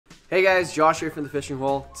Hey guys, Josh here from the Fishing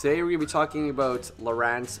Hole. Today we're going to be talking about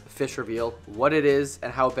Lowrance FishReveal, what it is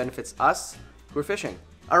and how it benefits us who are fishing.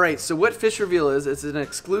 Alright, so what FishReveal is an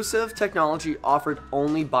exclusive technology offered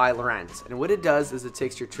only by Lowrance. And what it does is it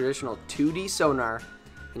takes your traditional 2D sonar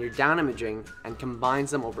and your down imaging and combines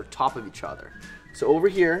them over top of each other. So over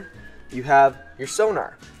here you have your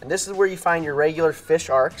sonar, and this is where you find your regular fish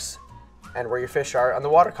arcs and where your fish are on the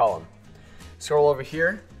water column. Scroll over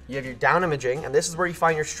here, you have your down imaging, and this is where you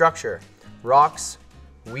find your structure. Rocks,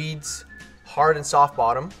 weeds, hard and soft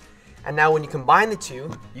bottom. And now when you combine the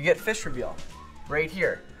two, you get FishReveal right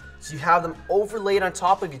here. So you have them overlaid on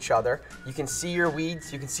top of each other. You can see your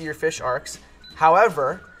weeds, you can see your fish arcs.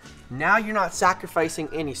 However, now you're not sacrificing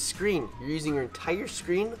any screen. You're using your entire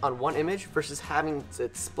screen on one image versus having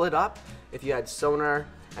it split up if you had sonar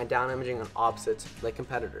and down imaging on opposites like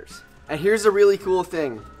competitors. And here's a really cool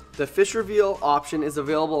thing. The FishReveal option is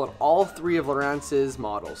available on all three of Lowrance's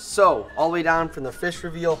models. So, all the way down from the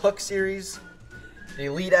FishReveal Hook series, the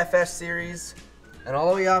Elite FS series, and all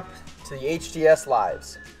the way up to the HDS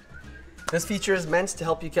Lives. This feature is meant to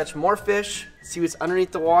help you catch more fish, see what's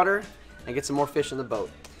underneath the water, and get some more fish in the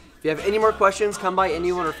boat. If you have any more questions, come by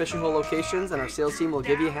any one of our Fishing Hole locations and our sales team will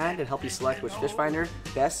give you a hand and help you select which fish finder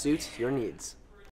best suits your needs.